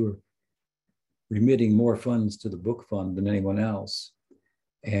party, and we were remitting more funds to the book fund than anyone else.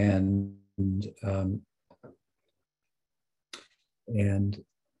 And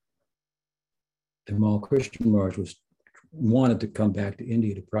Tamal Krishna Maharaj wanted to come back to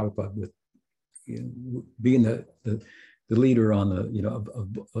India to Prabhupada with being the leader on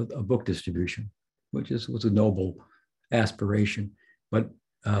a book distribution, which was a noble aspiration. But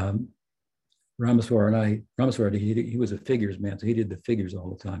Ramaswara, he was a figures man, so he did the figures all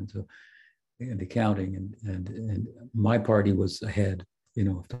the time, so and the counting, and my party was ahead,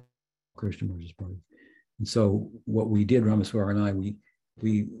 of Krishna Maharaj's party. And so what we did, Ramaswara and I,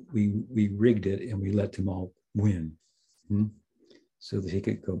 we rigged it, and we let Tamal win, so that he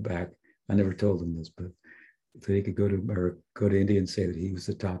could go back. I never told him this, but so he could go to India and say that he was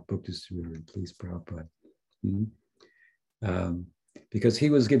the top book distributor and please Prabhupada. Because he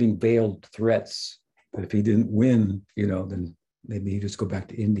was giving veiled threats that if he didn't win, then maybe he'd just go back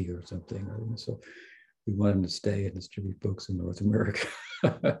to India or something. So we wanted him to stay and distribute books in North America.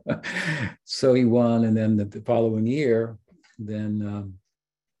 So he won, and then the following year, then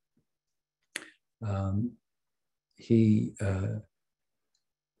he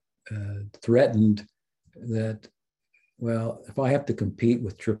threatened that, well, if I have to compete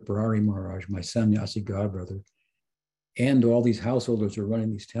with Tripurari Maharaj, my sannyasi godbrother, and all these householders are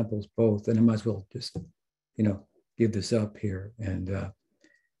running these temples both, then I might as well just, give this up here. And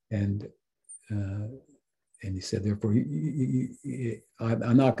he said, therefore,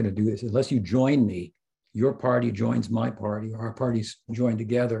 I'm not going to do this unless you join me. Your party joins my party, or our parties join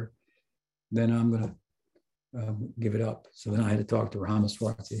together, then I'm going to give it up. So then I had to talk to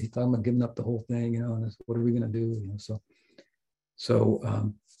Ramaswara. He's talking about giving up the whole thing, and I said, what are we going to do? So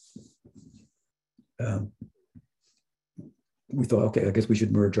we thought, okay, I guess we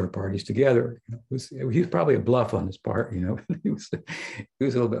should merge our parties together. He was probably a bluff on his part, he was a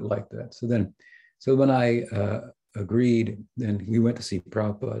little bit like that. So when I agreed, then we went to see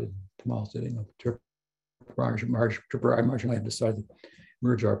Prabhupada, and Tamal said, Tripurari Maharaj and I have decided to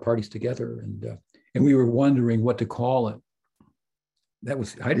merge our parties together, and we were wondering what to call it.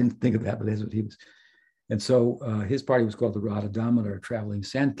 I didn't think of that, but that's what he was. And so his party was called the Radha Damodar Traveling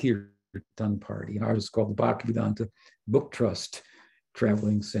Sankirtan Party, and ours was called the Bhaktivedanta Book Trust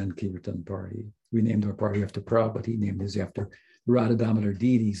Traveling Sankirtan Party. We named our party after Prabhupada. He named his after the Radha Damodar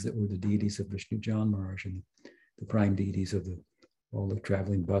deities that were the deities of Vishnu Jan Maharaj and the prime deities of all the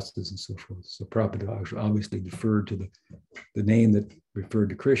traveling buses and so forth. So Prabhupada obviously deferred to the name that referred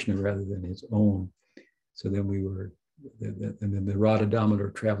to Krishna rather than his own. So then and then the Radha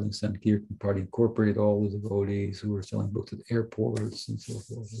Damodar Traveling Sankirtan Party incorporated all the devotees who were selling books at airports and so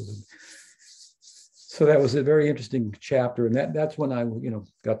forth. So that was a very interesting chapter, and that's when I,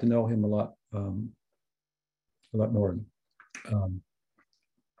 got to know him a lot more.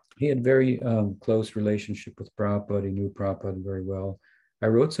 He had very close relationship with Prabhupada. He knew Prabhupada very well. I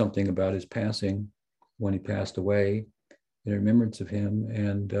wrote something about his passing when he passed away in remembrance of him,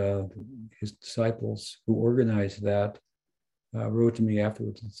 and his disciples who organized that wrote to me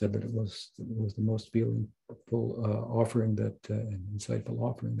afterwards and said that it was the most feelingful offering that an insightful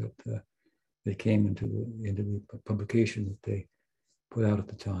offering that they came into the publication that they put out at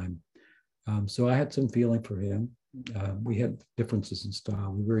the time. So I had some feeling for him. We had differences in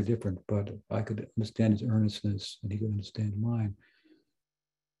style. We were very different, but I could understand his earnestness and he could understand mine.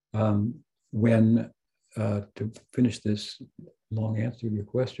 To finish this long answer to your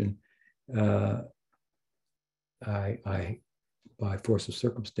question, I, by force of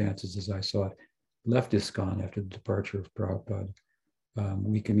circumstances, as I saw it, left ISKCON after the departure of Prabhupada.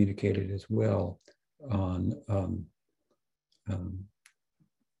 We communicated as well on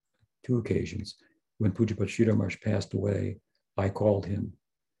 2 occasions. When Pujyapat Sridhar Maharaj passed away, I called him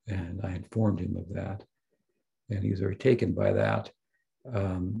and I informed him of that. And he was very taken by that.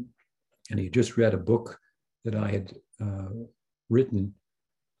 And he had just read a book that I had written.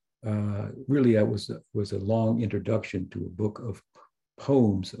 Really, that was a long introduction to a book of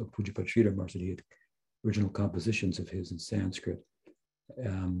poems of Pujyapat Sridhar Maharaj that he had, original compositions of his in Sanskrit.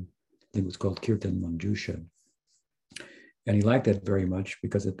 It was called Kirtan Manjusha. And he liked that very much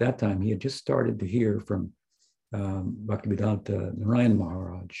because at that time he had just started to hear from Bhaktivedanta Narayan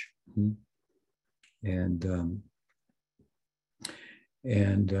Maharaj.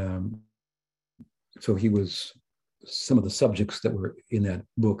 So he was, some of the subjects that were in that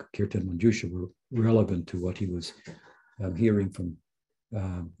book, Kirtan Manjusha, were relevant to what he was hearing from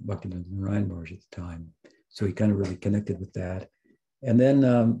Bhaktivedanta Narayan Maharaj at the time. So he kind of really connected with that. And then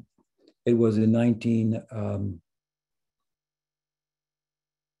it was in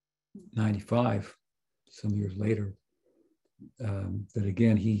 1995, some years later, that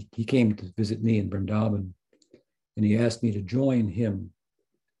again, he came to visit me in Vrindavan, and he asked me to join him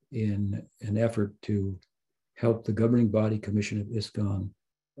in an effort to help the governing body commission of ISKCON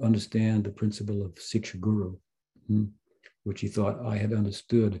understand the principle of Siksha Guru, which he thought I had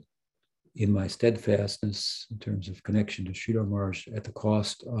understood in my steadfastness in terms of connection to Sridhar Maharaj at the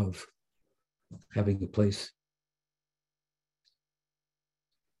cost of having a place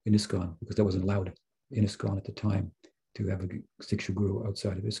in ISKCON, because that wasn't allowed in ISKCON at the time to have a Siksha Guru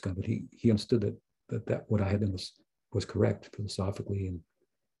outside of ISKCON. But he understood that what I had done was correct philosophically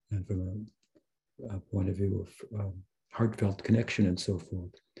and from a point of view of heartfelt connection and so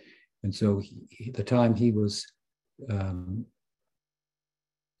forth. And so the time he was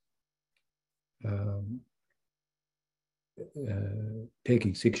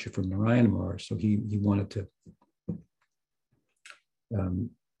taking Siksha from Narayan Maharaj, so he wanted to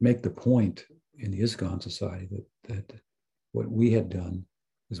make the point in the ISKCON society that what we had done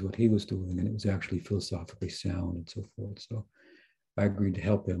is what he was doing, and it was actually philosophically sound and so forth. So I agreed to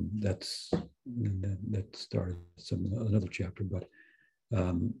help him. That started another chapter, but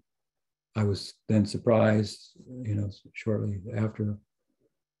I was then surprised, shortly after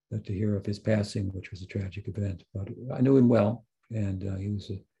that, to hear of his passing, which was a tragic event. But I knew him well, and he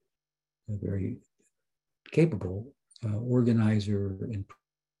was a very capable organizer and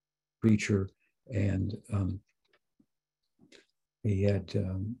preacher, and he had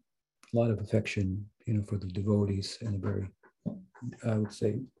a lot of affection, for the devotees, and a very, I would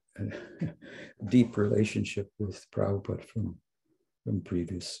say, deep relationship with Prabhupada from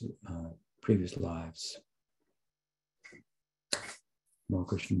previous lives. Mal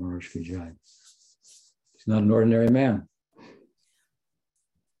Krishna Maharaj Ki Jai. He's not an ordinary man.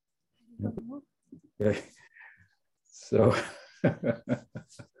 Okay. So.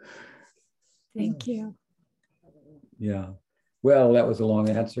 Thank you. Yeah. Well, that was a long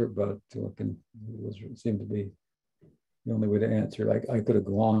answer, but it seemed to be the only way to answer. I could have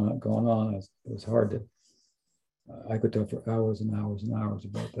gone on. It was hard to. I could talk for hours and hours and hours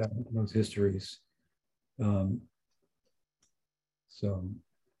about that, those histories. So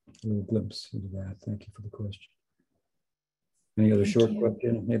a little glimpse into that. Thank you for the question. Any other short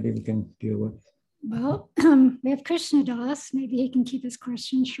question maybe we can deal with? Well, we have Krishna Das. Maybe he can keep his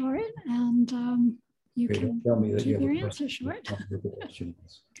question short, and you can tell me that keep your answer short.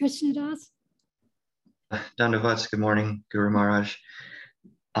 Krishna Das. Dandavats, good morning, Guru Maharaj.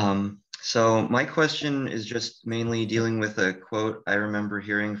 So my question is just mainly dealing with a quote I remember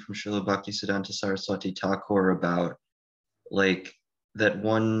hearing from Srila Bhaktisiddhanta Saraswati Thakur about that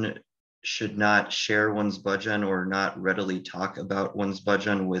one should not share one's bhajan or not readily talk about one's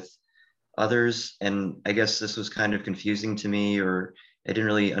bhajan with others. And I guess this was kind of confusing to me, or I didn't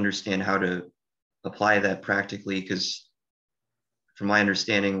really understand how to apply that practically, because from my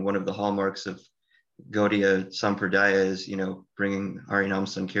understanding, one of the hallmarks of Gaudiya Sampradaya is, bringing Harinam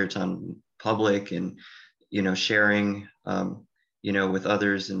Sankirtan public and, sharing, with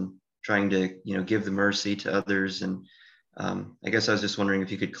others and trying to, give the mercy to others. And I guess I was just wondering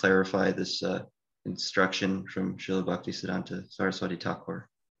if you could clarify this instruction from Srila Bhaktisiddhanta Saraswati Thakur.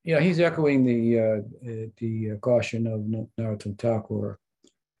 Yeah, he's echoing the caution of Narottam Thakur,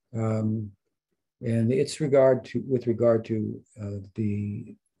 and it's with regard to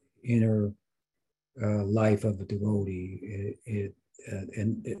the inner life of a devotee.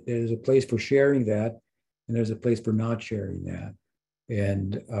 And there's a place for sharing that, and there's a place for not sharing that.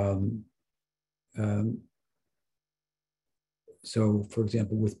 And so, for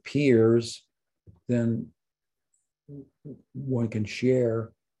example, with peers, then one can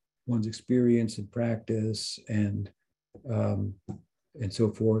share one's experience and practice and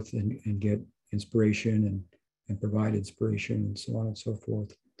so forth, and get inspiration and provide inspiration and so on and so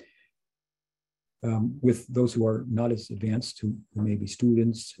forth. With those who are not as advanced, who may be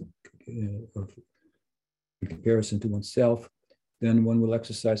students in comparison to oneself, then one will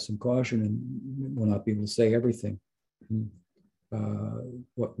exercise some caution and will not be able to say everything.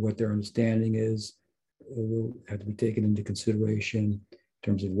 What their understanding is will have to be taken into consideration in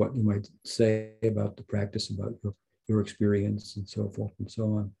terms of what you might say about the practice, about your experience, and so forth and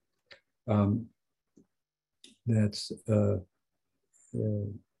so on. That's the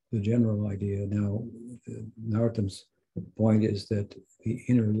general idea. Now, Narottam's point is that the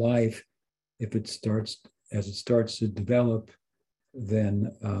inner life, if it starts to develop,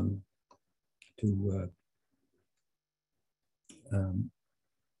 then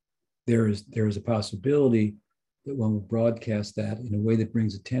there is a possibility that one will broadcast that in a way that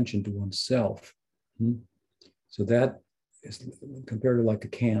brings attention to oneself. So that is compared to like a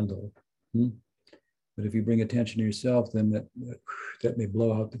candle. But if you bring attention to yourself, then that may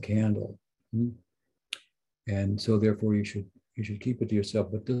blow out the candle. And so therefore you should keep it to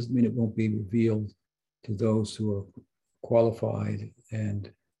yourself, but doesn't mean it won't be revealed to those who are qualified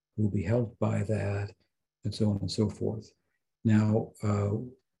and will be helped by that, and so on and so forth. Now,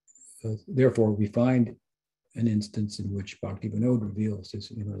 therefore, we find an instance in which Bhakti Vinod reveals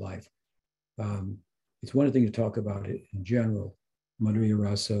his inner life. It's one thing to talk about it in general, Madhurya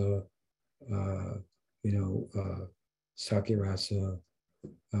Rasa, Sakya Rasa,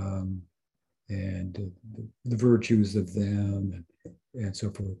 and the virtues of them, and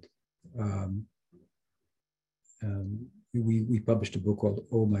so forth. We published a book called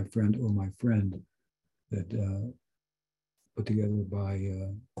 "Oh My Friend, Oh My Friend," that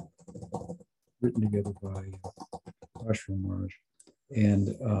written together by Ashram Maharaj,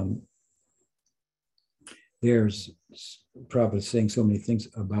 and there's Prabhupada saying so many things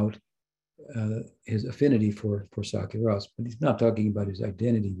about his affinity for Sakya Rasa, but he's not talking about his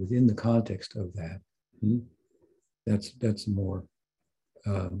identity within the context of that. That's more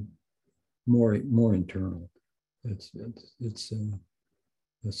internal.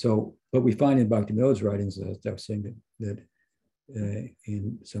 So, but we find in Bhaktivinoda's writings, as I was saying, that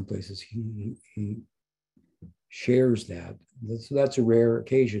in some places he shares that. So that's a rare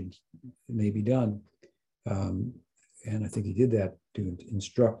occasion. It may be done, and I think he did that to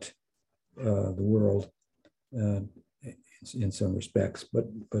instruct the world in some respects. But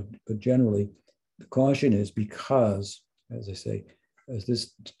generally, the caution is because, as I say, as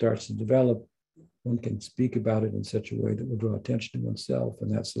this starts to develop, one can speak about it in such a way that will draw attention to oneself, and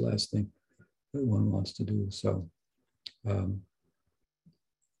that's the last thing that one wants to do. So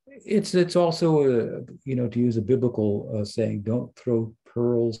it's also to use a biblical saying, don't throw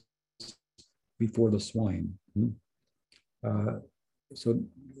pearls before the swine. So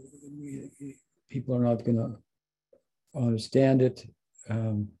people are not going to understand it,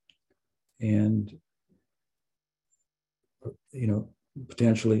 and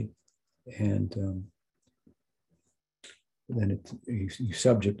potentially, and then you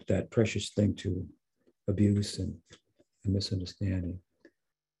subject that precious thing to abuse and misunderstanding.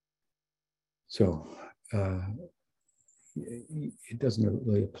 So it doesn't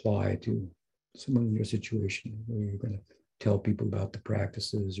really apply to someone in your situation where you're going to tell people about the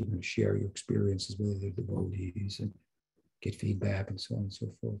practices, you're going to share your experiences with other devotees and get feedback and so on and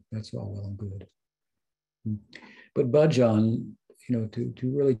so forth. That's all well and good. But bhajan, to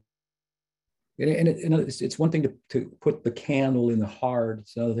really, and it's one thing to put the candle in the heart.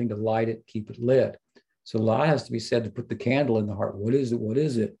 It's another thing to light it, keep it lit. So a lot has to be said to put the candle in the heart. What is it? What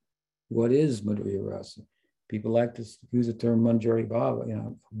is it? What is Madhurya Rasa? People like to use the term Manjari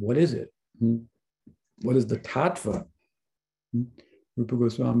Bhava. What is it? What is the tattva? Rupa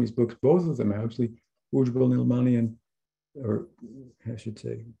Goswami's books, both of them actually, Ujjwal Nilmani and or I should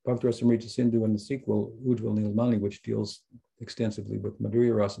say, Bhakti Rasamrita Sindhu and the sequel, Ujjwal Nilmani, which deals extensively with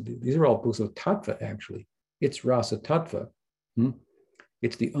Madhurya Rasa. These are all books of tattva, actually. It's Rasa Tattva.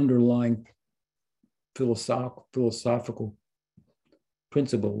 It's the underlying philosophical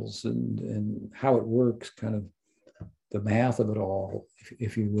principles and how it works, kind of the math of it all,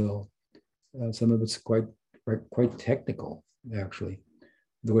 if you will. Some of it's quite technical, actually.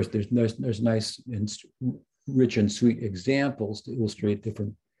 Of course, there's nice and rich and sweet examples to illustrate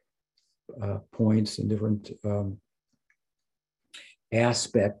different points and different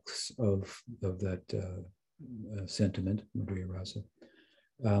aspects of that sentiment, Madhurya Rasa.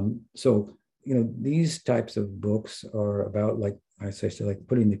 So, these types of books are about, like I say, like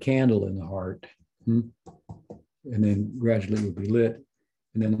putting the candle in the heart, and then gradually it will be lit.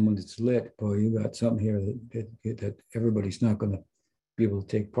 And then when it's lit, boy, you got something here that everybody's not going to be able to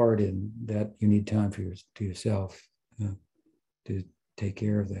take part in. That you need time for yourself to take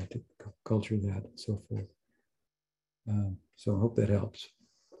care of that, to culture that, and so forth. So I hope that helps.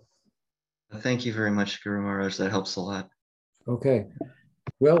 Thank you very much, Guru Maharaj. That helps a lot. Okay.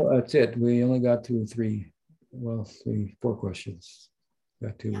 Well, that's it. We only got 4 questions.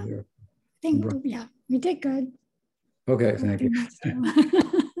 Got 2 there. I think, we did good. Okay, thank you.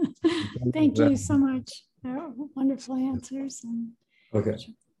 Thank you so much. Wonderful answers. And okay.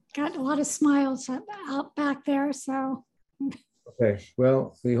 Got a lot of smiles out back there. So. Okay.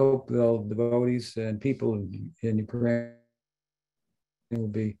 Well, we hope all devotees and people in Ukraine will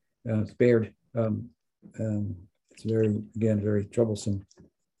be spared. It's very troublesome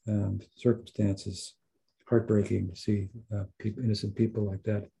circumstances. Heartbreaking to see innocent people like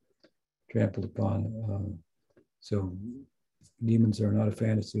that trampled upon. So demons are not a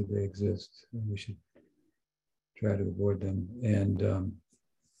fantasy; they exist, and we should try to avoid them and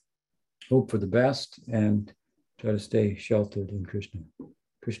hope for the best and try to stay sheltered in Krishna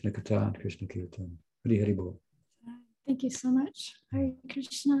Katha and Krishna Kirtan. Hari Hari Bol. Thank you so much. Hare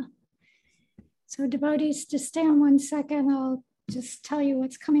Krishna. So devotees, just stay on 1 second. I'll just tell you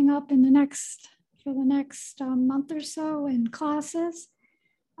what's coming up in the next month or so in classes.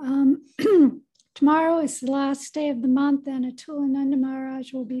 Tomorrow is the last day of the month, and Atulananda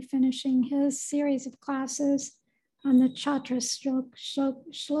Maharaj will be finishing his series of classes on the Chatra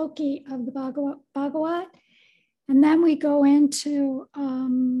Shloki of the Bhagavat. And then we go into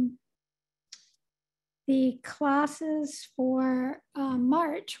the classes for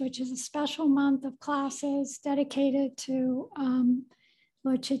March, which is a special month of classes dedicated to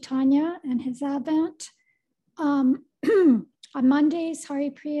Lord Chaitanya and his advent. On Mondays, Hari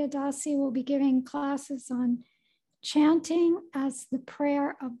Priya Dasi will be giving classes on chanting as the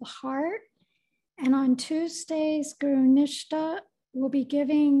prayer of the heart. And on Tuesdays, Guru Nishta will be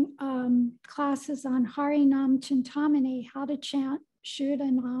giving classes on Hari Nam Chintamani, how to chant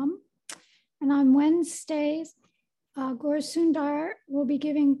Shuddha Nam. And on Wednesdays, Gaur Sundar will be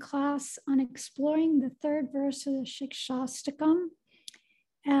giving class on exploring the 3rd verse of the Shikshastakam.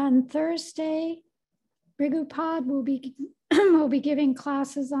 And Thursday, Brigupad will be giving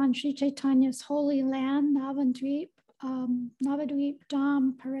classes on Sri Chaitanya's holy land, Navadvip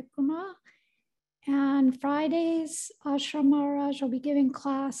Dham Parikrama. And Fridays, Ashram Maharaj will be giving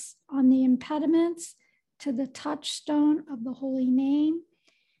class on the impediments to the touchstone of the holy name.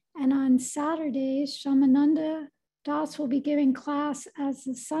 And on Saturdays, Shamananda Das will be giving class as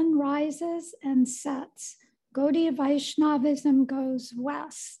the sun rises and sets. Gaudiya Vaishnavism goes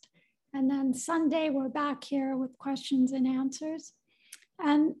west. And then Sunday, we're back here with questions and answers.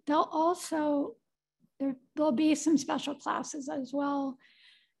 And there'll be some special classes as well.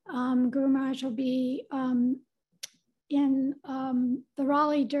 Guru Maharaj will be in the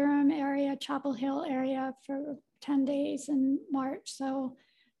Raleigh-Durham area, Chapel Hill area for 10 days in March. So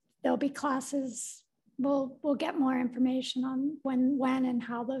there'll be classes. We'll get more information on when and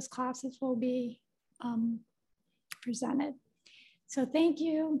how those classes will be presented. So thank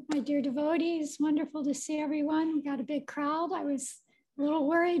you, my dear devotees. Wonderful to see everyone. We got a big crowd. I was a little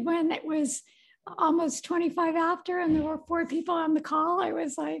worried when it was almost 25 after and there were 4 people on the call. I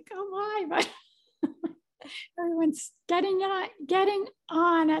was like, oh my, but everyone's getting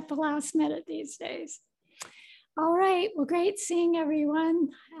on at the last minute these days. All right, well, great seeing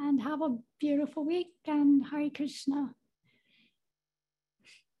everyone and have a beautiful week and Hare Krishna.